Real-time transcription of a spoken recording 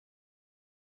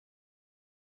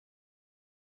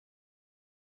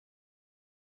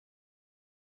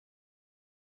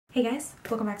Hey guys,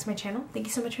 welcome back to my channel. Thank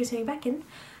you so much for tuning back in.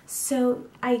 So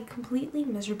I completely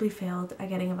miserably failed at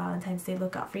getting a Valentine's Day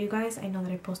look out for you guys. I know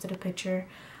that I posted a picture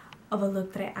of a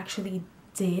look that I actually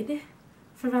did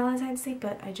for Valentine's Day,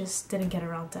 but I just didn't get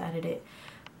around to edit it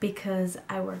because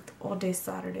I worked all day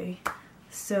Saturday.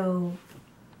 So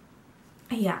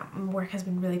yeah, work has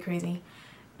been really crazy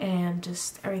and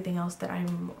just everything else that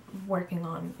I'm working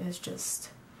on is just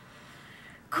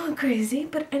going crazy.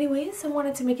 But anyways, I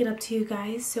wanted to make it up to you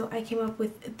guys, so I came up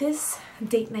with this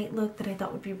date night look that I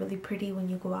thought would be really pretty when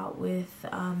you go out with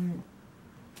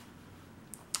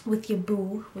your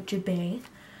boo, with your bae.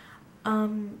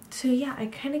 So yeah, I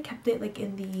kind of kept it like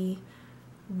in the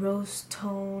rose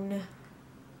tone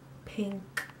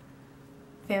pink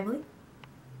family,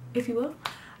 if you will.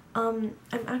 I'm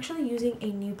actually using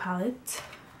a new palette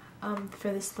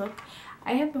for this look.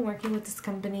 I have been working with this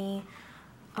company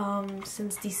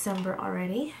since December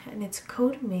already, and it's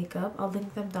Codemakeup. I'll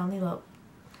link them down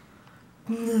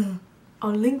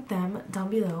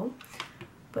below.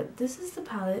 But this is the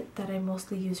palette that I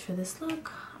mostly use for this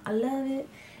look. I love it.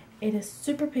 It is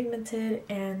super pigmented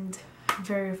and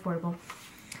very affordable.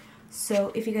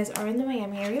 So if you guys are in the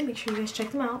Miami area, make sure you guys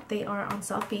check them out. They are on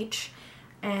South Beach,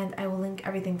 and I will link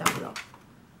everything down below.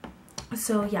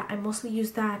 So yeah, I mostly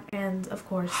use that, and of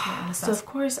course my Anastasia. So of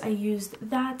course I used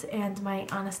that and my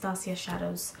Anastasia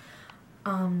shadows.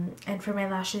 And for my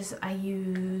lashes I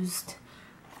used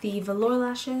the Velour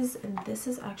lashes, and this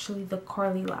is actually the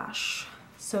Carli lash.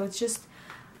 So it's just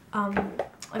a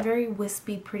very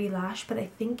wispy, pretty lash, but I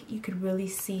think you could really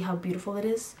see how beautiful it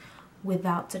is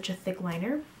without such a thick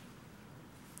liner.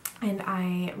 And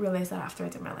I realized that after I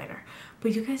did my liner.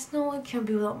 But you guys know I can't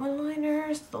be without my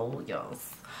liner, so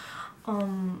yes.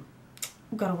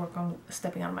 Gotta work on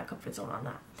stepping out of my comfort zone on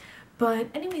that. But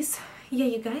anyways, yeah,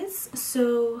 you guys,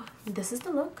 so this is the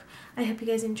look. I hope you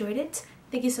guys enjoyed it.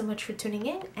 Thank you so much for tuning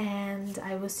in, and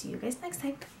I will see you guys next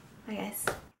time. Bye guys.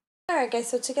 Alright guys,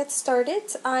 so to get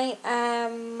started,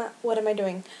 what am I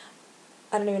doing?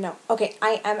 I don't even know. Okay,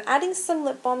 I am adding some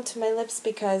lip balm to my lips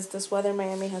because this weather in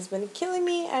Miami has been killing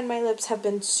me, and my lips have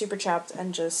been super chapped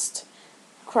and just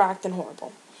cracked and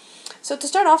horrible. So to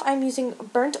start off, I'm using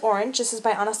Burnt Orange. This is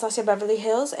by Anastasia Beverly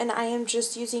Hills, and I am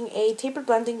just using a tapered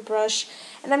blending brush,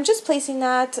 and I'm just placing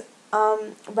that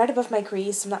right above my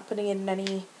crease. I'm not putting it in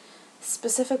any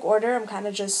specific order. I'm kind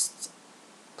of just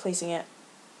placing it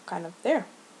kind of there.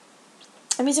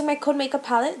 I'm using my Codemakeup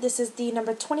palette. This is the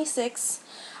number 26.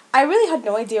 I really had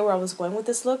no idea where I was going with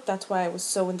this look. That's why I was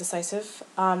so indecisive.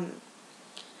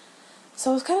 So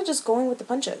I was kind of just going with the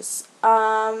punches.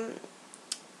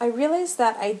 I realized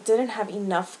that I didn't have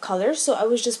enough color, so I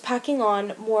was just packing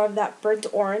on more of that burnt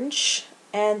orange,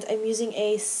 and I'm using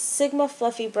a Sigma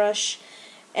fluffy brush,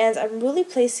 and I'm really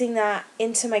placing that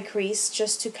into my crease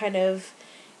just to kind of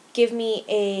give me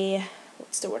a,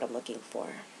 what's the word I'm looking for?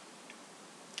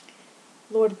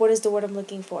 Lord, what is the word I'm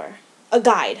looking for? A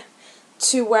guide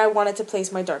to where I wanted to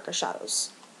place my darker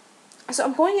shadows. So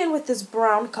I'm going in with this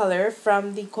brown color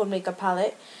from the Codemakeup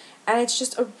palette, and it's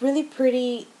just a really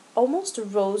pretty, almost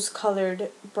rose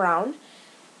colored brown,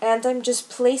 and I'm just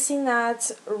placing that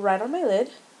right on my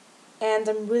lid, and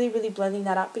I'm really blending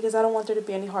that out because I don't want there to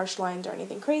be any harsh lines or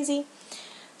anything crazy.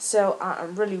 So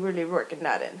I'm really working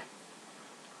that in.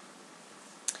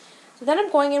 Then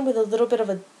I'm going in with a little bit of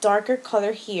a darker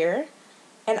color here,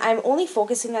 and I'm only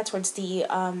focusing that towards the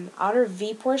outer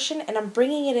V portion, and I'm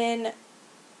bringing it in,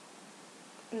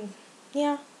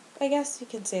 yeah, I guess you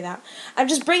can say that. I'm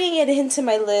just bringing it into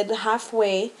my lid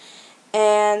halfway,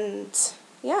 and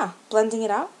yeah, blending it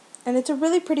out. And it's a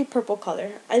really pretty purple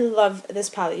color. I love this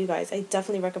palette, you guys. I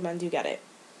definitely recommend you get it.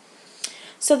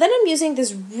 So then I'm using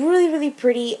this really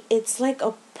pretty, it's like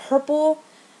a purple,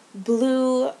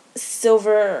 blue,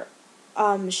 silver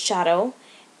shadow.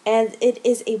 And it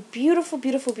is a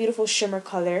beautiful shimmer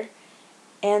color.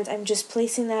 And I'm just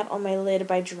placing that on my lid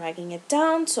by dragging it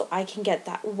down so I can get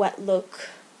that wet look.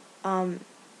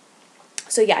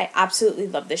 So yeah, I absolutely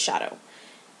love this shadow.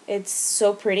 It's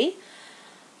so pretty,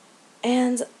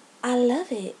 and I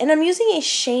love it. And I'm using a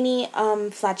shiny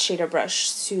flat shader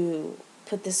brush to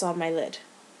put this on my lid.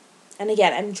 And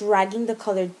again, I'm dragging the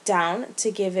color down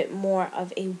to give it more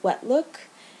of a wet look,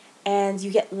 and you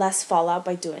get less fallout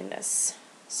by doing this.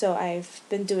 So I've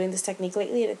been doing this technique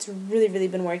lately, and it's really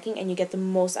been working, and you get the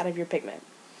most out of your pigment.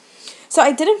 So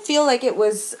I didn't feel like it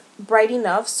was bright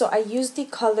enough, so I used the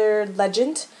color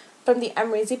Legend from the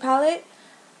Emrazy palette.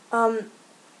 I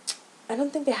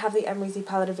don't think they have the Emrazy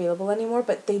palette available anymore,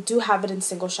 but they do have it in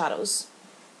single shadows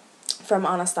from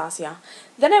Anastasia.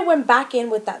 Then I went back in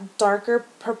with that darker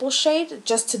purple shade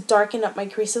just to darken up my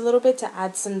crease a little bit, to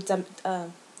add some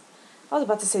I was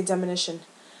about to say diminution.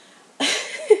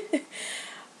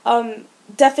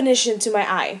 Definition to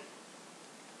my eye.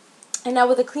 And now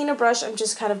with a cleaner brush, I'm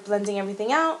just kind of blending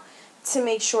everything out to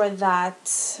make sure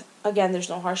that, again, there's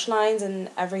no harsh lines and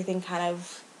everything kind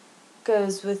of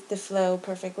goes with the flow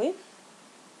perfectly.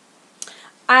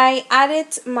 I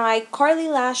added my Carli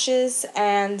lashes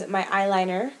and my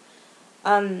eyeliner.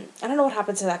 I don't know what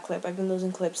happened to that clip. I've been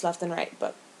losing clips left and right,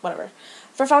 but whatever.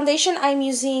 For foundation, I'm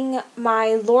using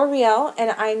my L'Oreal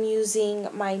and I'm using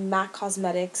my MAC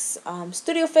Cosmetics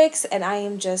Studio Fix, and I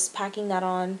am just packing that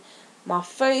on my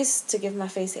face to give my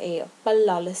face a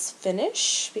flawless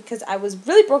finish because I was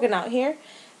really broken out here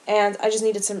and I just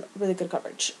needed some really good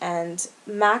coverage, and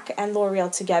MAC and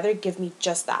L'Oreal together give me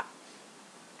just that.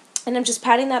 And I'm just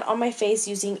patting that on my face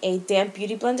using a damp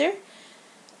beauty blender,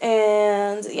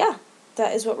 and yeah,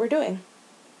 that is what we're doing.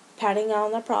 Patting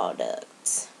on the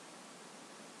product.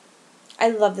 I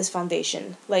love this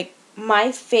foundation. Like,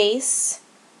 my face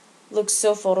looks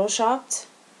so photoshopped.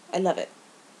 I love it.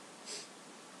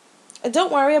 And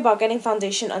don't worry about getting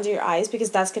foundation under your eyes because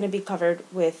that's going to be covered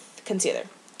with concealer.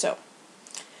 So,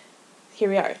 here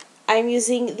we are. I'm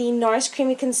using the NARS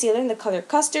Creamy Concealer in the color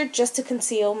Custard just to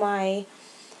conceal my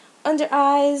under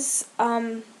eyes.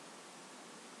 I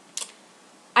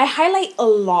highlight a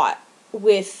lot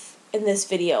in this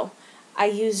video. I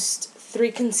used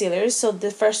 3 concealers. So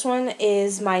the first one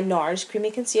is my NARS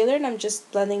Creamy Concealer, and I'm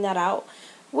just blending that out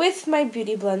with my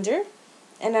beauty blender.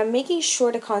 And I'm making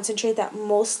sure to concentrate that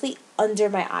mostly under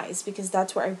my eyes because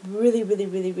that's where I really, really,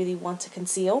 really, really want to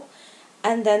conceal.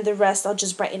 And then the rest I'll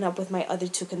just brighten up with my other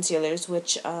 2 concealers,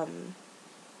 which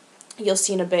you'll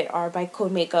see in a bit are by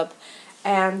Codemakeup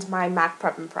and my MAC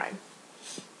Prep and Prime.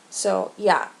 So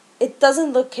yeah, it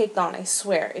doesn't look caked on, I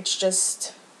swear. It's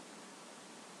just,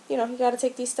 you know, you gotta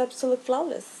take these steps to look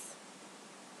flawless.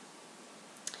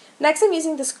 Next, I'm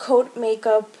using this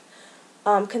Codemakeup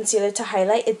concealer to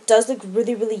highlight. It does look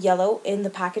really, really yellow in the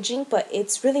packaging, but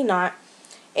it's really not.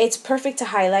 It's perfect to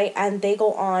highlight, and they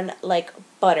go on like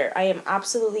butter. I am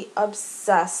absolutely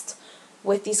obsessed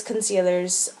with these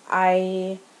concealers.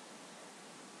 They're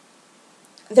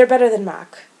better than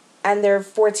MAC, and they're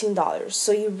 $14,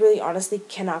 so you really honestly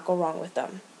cannot go wrong with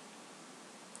them.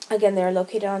 Again, they're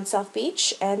located on South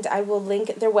Beach, and I will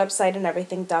link their website and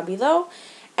everything down below.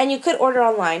 And you could order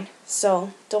online,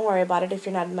 so don't worry about it. If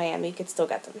you're not in Miami, you could still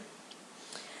get them.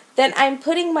 Then I'm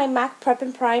putting my MAC Prep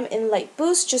and Prime in Light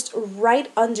Boost just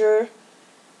right under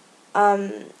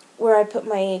where I put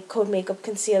my Codemakeup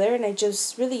concealer, and I'm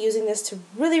just really using this to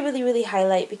really, really, really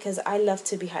highlight because I love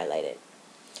to be highlighted.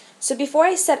 So before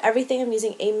I set everything, I'm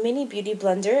using a mini beauty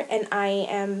blender, and I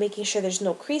am making sure there's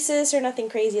no creases or nothing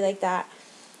crazy like that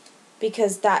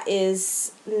because that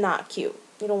is not cute.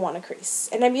 You don't want a crease.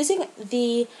 And I'm using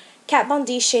the Kat Von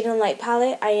D Shade and Light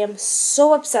palette. I am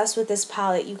so obsessed with this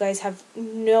palette. You guys have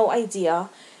no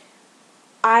idea.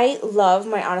 I love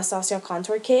my Anastasia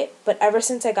contour kit, but ever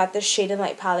since I got this Shade and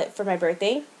Light palette for my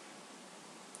birthday,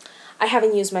 I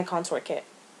haven't used my contour kit.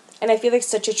 And I feel like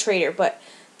such a traitor, but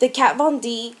the Kat Von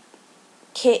D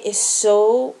kit is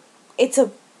so, I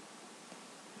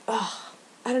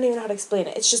don't even know how to explain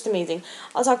it. It's just amazing.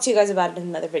 I'll talk to you guys about it in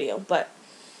another video, but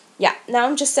yeah, now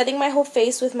I'm just setting my whole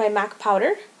face with my MAC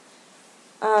powder.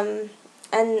 And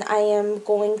I am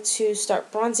going to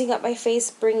start bronzing up my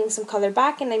face, bringing some color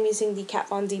back, and I'm using the Kat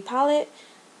Von D palette.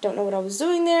 Don't know what I was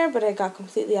doing there, but I got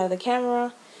completely out of the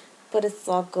camera, but it's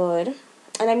all good.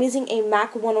 And I'm using a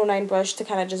MAC 109 brush to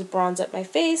kind of just bronze up my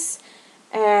face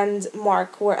and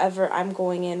mark wherever I'm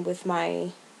going in with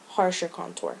my harsher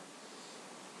contour.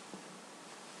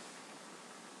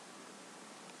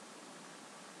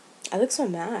 I look so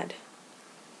mad.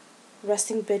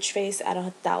 Resting bitch face at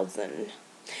 1,000.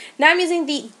 Now I'm using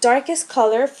the darkest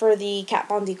color for the Kat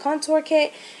Von D contour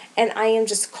kit, and I am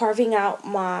just carving out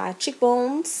my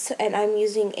cheekbones, and I'm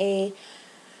using a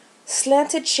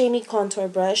slanted shiny contour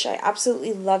brush. I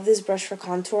absolutely love this brush for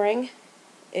contouring.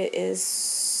 It is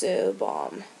so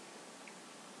bomb.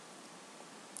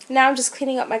 Now I'm just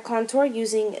cleaning up my contour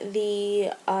using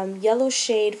the yellow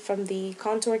shade from the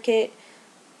contour kit,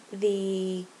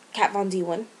 the Kat Von D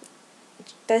one.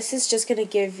 This is just going to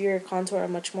give your contour a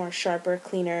much more sharper,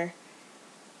 cleaner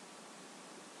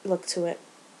look to it.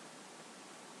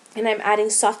 And I'm adding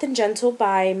Soft and Gentle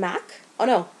by MAC. Oh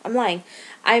no, I'm lying.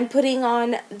 I'm putting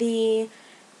on the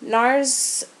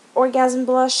NARS Orgasm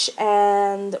Blush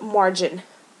and Margin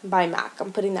by MAC.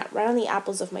 I'm putting that right on the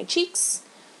apples of my cheeks.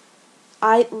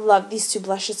 I love these 2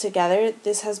 blushes together.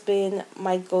 This has been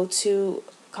my go-to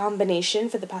combination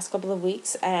for the past couple of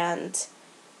weeks, and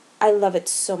I love it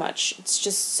so much. It's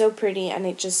just so pretty, and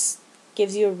it just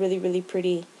gives you a really, really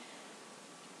pretty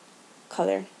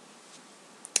color.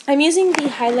 I'm using the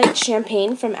Highlight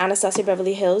Champagne from Anastasia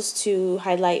Beverly Hills to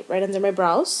highlight right under my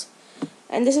brows.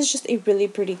 And this is just a really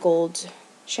pretty gold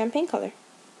champagne color.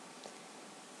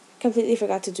 Completely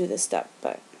forgot to do this step,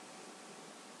 but...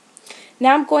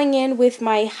 Now I'm going in with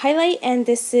my highlight, and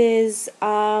this is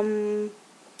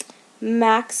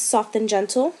MAC's Soft and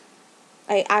Gentle.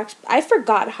 I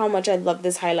forgot how much I love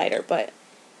this highlighter, but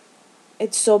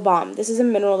it's so bomb. This is a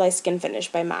Mineralized Skin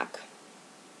Finish by MAC.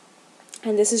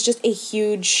 And this is just a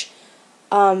huge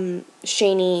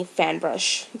shiny fan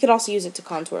brush. You could also use it to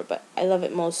contour, but I love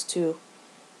it most to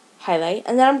highlight.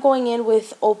 And then I'm going in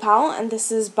with Opal, and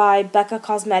this is by Becca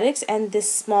Cosmetics, and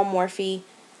this small Morphe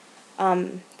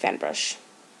fan brush,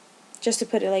 just to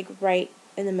put it like right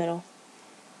in the middle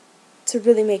to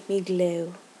really make me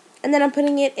glow. And then I'm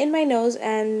putting it in my nose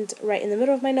and right in the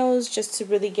middle of my nose, just to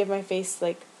really give my face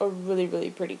like a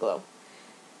really pretty glow,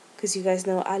 because you guys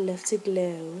know I love to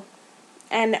glow.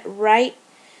 And right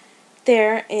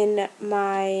there in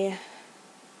my,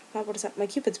 what is that, my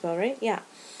Cupid's bow, right? Yeah,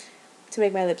 to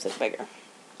make my lips look bigger.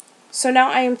 So now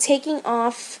I am taking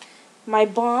off my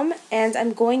balm, and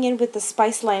I'm going in with the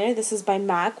Spice Liner. This is by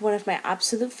MAC, one of my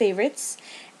absolute favorites.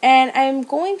 And I'm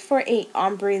going for a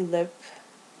ombre lip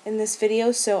in this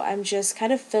video, so I'm just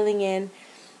kind of filling in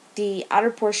the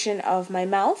outer portion of my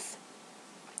mouth,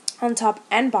 on top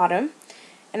and bottom.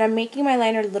 And I'm making my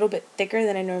liner a little bit thicker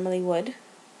than I normally would,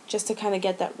 just to kind of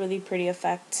get that really pretty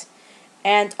effect.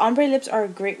 And ombre lips are a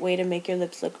great way to make your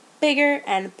lips look bigger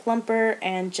and plumper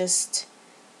and just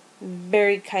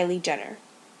very Kylie Jenner.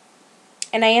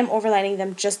 And I am overlining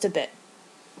them just a bit.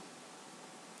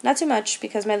 Not too much,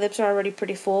 because my lips are already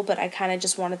pretty full, but I kind of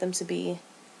just wanted them to be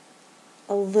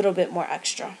a little bit more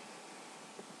extra.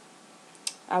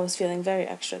 I was feeling very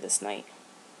extra this night.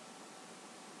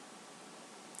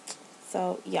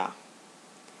 So, yeah.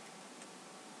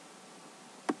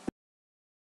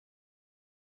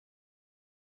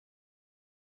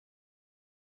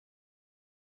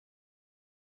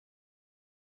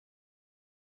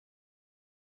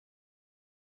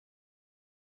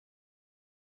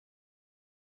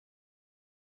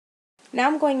 Now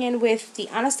I'm going in with the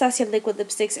Anastasia liquid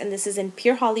lipsticks, and this is in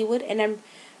Pure Hollywood, and I'm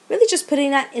really just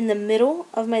putting that in the middle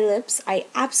of my lips. I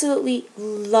absolutely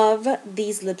love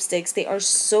these lipsticks. They are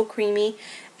so creamy,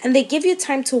 and they give you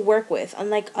time to work with,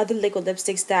 unlike other liquid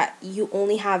lipsticks that you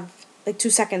only have like 2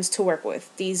 seconds to work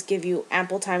with. These give you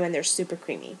ample time, and they're super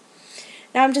creamy.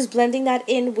 Now I'm just blending that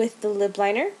in with the lip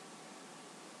liner.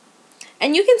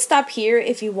 And you can stop here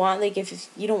if you want, like if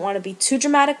you don't want to be too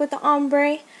dramatic with the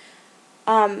ombre.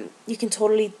 You can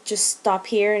totally just stop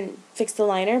here and fix the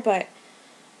liner, but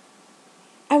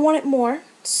I want it more,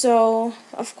 so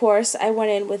of course I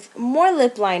went in with more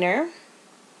lip liner.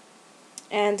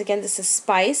 And again, this is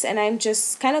Spice, and I'm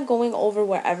just kind of going over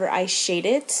wherever I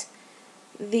shaded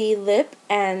the lip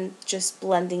and just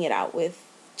blending it out with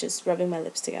just rubbing my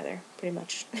lips together, pretty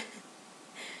much.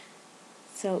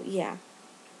 So yeah.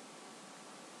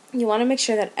 You want to make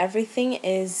sure that everything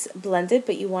is blended,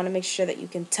 but you want to make sure that you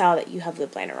can tell that you have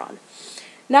lip liner on.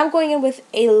 Now I'm going in with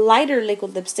a lighter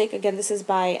liquid lipstick. Again, this is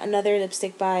by another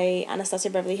lipstick by Anastasia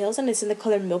Beverly Hills, and it's in the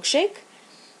color Milkshake.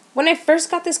 When I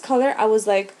first got this color, I was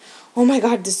like, oh my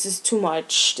god, this is too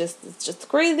much. This is just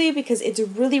crazy, because it's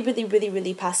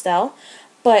really pastel.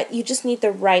 But you just need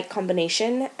the right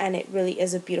combination, and it really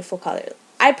is a beautiful color.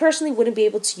 I personally wouldn't be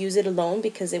able to use it alone,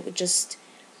 because it would just...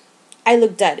 I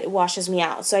look dead. It washes me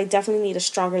out. So I definitely need a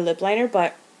stronger lip liner,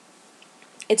 but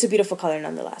it's a beautiful color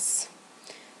nonetheless.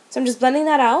 So I'm just blending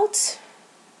that out,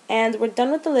 and we're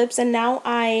done with the lips. And now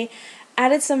I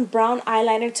added some brown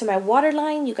eyeliner to my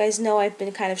waterline. You guys know I've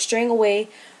been kind of straying away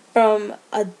from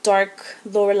a dark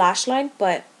lower lash line,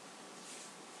 but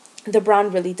the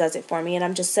brown really does it for me. And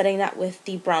I'm just setting that with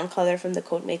the brown color from the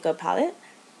Codemakeup palette.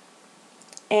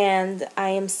 And I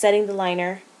am setting the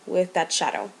liner with that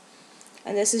shadow.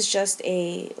 And this is just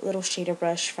a little shader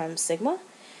brush from Sigma.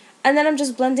 And then I'm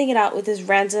just blending it out with this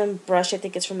random brush. I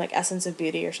think it's from like Essence of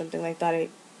Beauty or something like that. I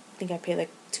think I paid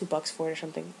like $2 for it or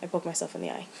something. I poked myself in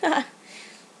the eye.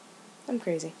 I'm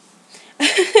crazy.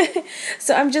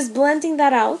 So I'm just blending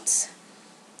that out,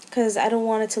 because I don't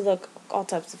want it to look all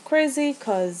types of crazy,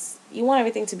 because you want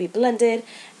everything to be blended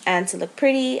and to look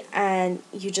pretty, and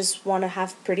you just want to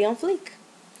have pretty on fleek.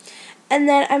 And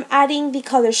then I'm adding the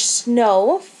color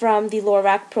Snow from the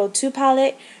Loreal Pro 2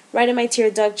 palette right in my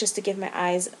tear duct, just to give my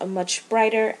eyes a much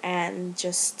brighter and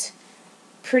just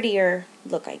prettier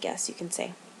look, I guess you can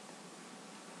say.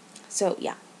 So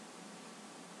yeah,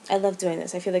 I love doing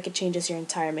this. I feel like it changes your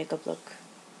entire makeup look.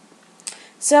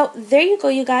 So there you go,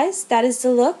 you guys. That is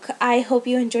the look. I hope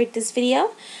you enjoyed this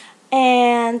video,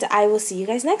 and I will see you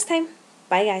guys next time.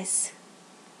 Bye, guys.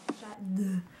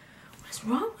 What is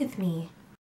wrong with me?